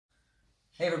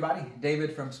Hey everybody,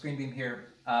 David from ScreenBeam here.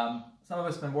 Some of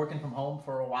us have been working from home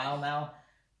for a while now.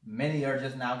 Many are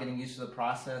just now getting used to the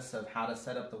process of how to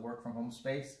set up the work from home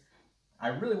space. I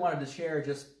really wanted to share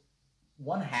just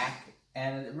one hack,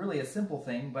 and really a simple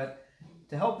thing, but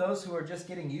to help those who are just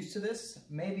getting used to this,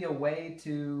 maybe a way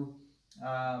to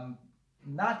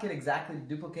not get exactly to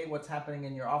duplicate what's happening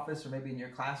in your office or maybe in your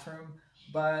classroom,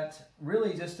 but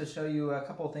really just to show you a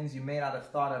couple of things you may not have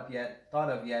thought of yet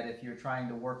if you're trying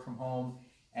to work from home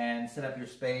and set up your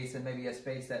space, and maybe a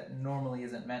space that normally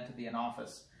isn't meant to be an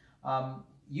office.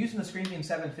 Using the ScreenBeam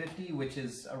 750, which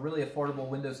is a really affordable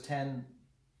Windows 10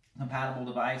 compatible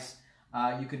device,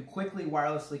 you can quickly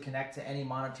wirelessly connect to any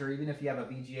monitor, even if you have a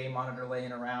VGA monitor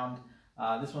laying around.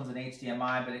 This one's an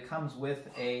HDMI, but it comes with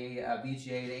a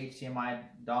VGA to HDMI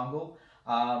dongle,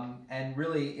 and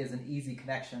really is an easy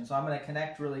connection. So I'm going to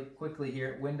connect really quickly here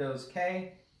at Windows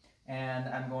K, and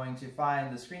I'm going to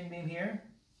find the ScreenBeam here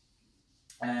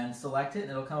and select it, and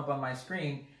it'll come up on my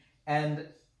screen. And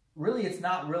really, it's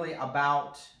not really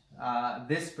about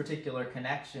this particular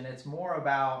connection. It's more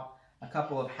about a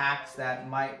couple of hacks that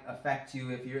might affect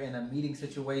you if you're in a meeting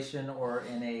situation or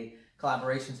in a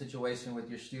collaboration situation with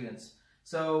your students.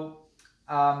 So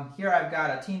here I've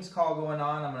got a Teams call going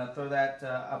on. I'm going to throw that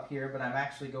up here, but I'm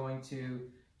actually going to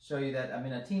show you that I'm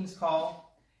in a Teams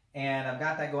call and I've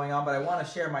got that going on, but I want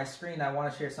to share my screen. I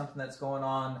want to share something that's going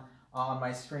on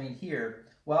my screen here.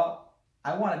 Well,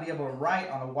 I want to be able to write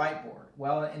on a whiteboard.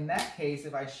 Well, in that case,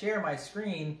 if I share my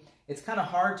screen, it's kind of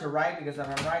hard to write because if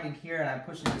I'm writing here and I'm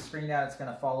pushing the screen out, it's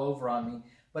going to fall over on me.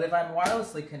 But if I'm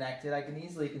wirelessly connected, I can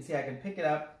easily, you can see I can pick it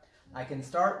up, I can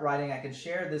start writing, I can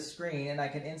share this screen, and I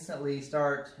can instantly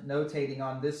start notating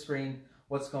on this screen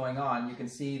what's going on. You can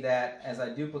see that as I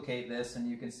duplicate this, and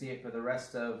you can see it for the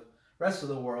rest of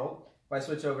the world. If I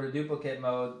switch over to duplicate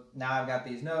mode, now I've got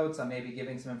these notes, I may be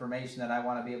giving some information that I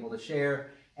want to be able to share,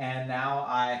 and now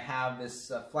I have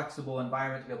this flexible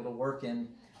environment to be able to work in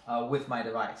with my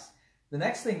device. The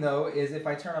next thing though is if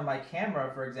I turn on my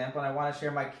camera, for example, and I want to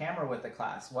share my camera with the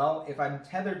class. Well, if I'm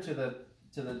tethered to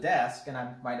the desk and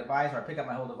my device, or I pick up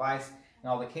my whole device and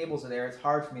all the cables are there, it's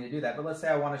hard for me to do that. But let's say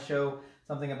I want to show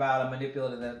something about a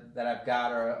manipulator that I've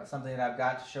got, or something that I've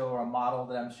got to show, or a model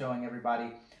that I'm showing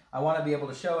everybody. I want to be able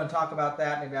to show and talk about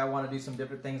that. Maybe I want to do some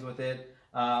different things with it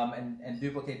and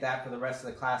duplicate that for the rest of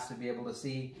the class to be able to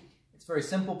see. It's a very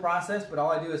simple process, but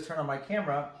all I do is turn on my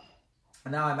camera,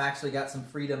 and now I've actually got some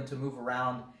freedom to move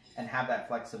around and have that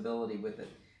flexibility with it.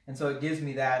 And so it gives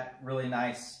me that really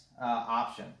nice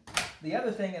option. The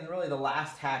other thing, and really the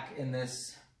last hack in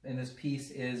this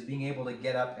piece, is being able to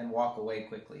get up and walk away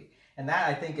quickly. And that,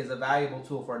 I think, is a valuable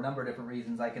tool for a number of different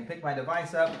reasons. I can pick my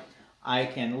device up, I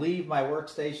can leave my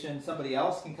workstation, somebody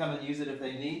else can come and use it if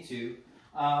they need to,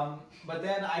 but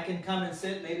then I can come and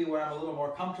sit maybe where I'm a little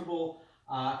more comfortable,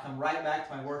 come right back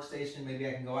to my workstation. Maybe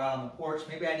I can go out on the porch.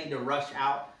 Maybe I need to rush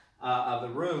out of the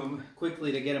room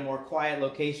quickly to get a more quiet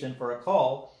location for a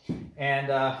call. And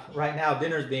right now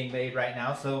dinner's being made right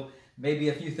now, so maybe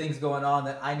a few things going on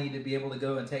that I need to be able to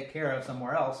go and take care of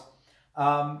somewhere else.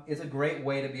 It's a great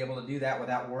way to be able to do that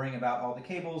without worrying about all the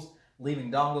cables,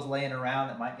 leaving dongles laying around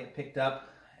that might get picked up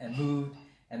and moved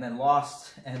and then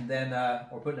lost, and then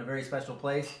or put in a very special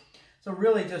place. So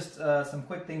really just some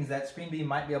quick things that ScreenBeam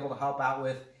might be able to help out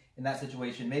with in that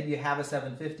situation. Maybe you have a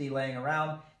 750 laying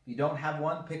around. If you don't have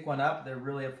one, pick one up. They're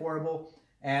really affordable,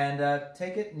 and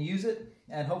take it and use it,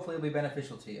 and hopefully it'll be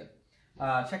beneficial to you.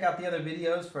 Check out the other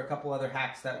videos for a couple other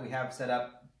hacks that we have set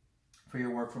up for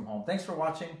your work from home. Thanks for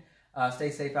watching.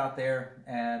 Stay safe out there,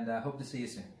 and hope to see you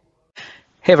soon.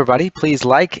 Hey everybody, please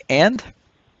like and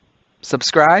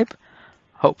subscribe.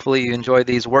 Hopefully you enjoy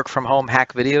these work from home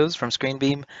hack videos from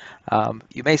ScreenBeam.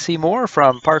 You may see more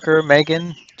from Parker,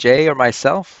 Megan, Jay, or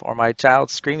myself, or my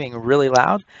child screaming really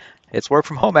loud. It's work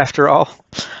from home after all.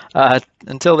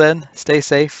 Until then, stay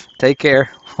safe, take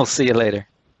care. We'll see you later.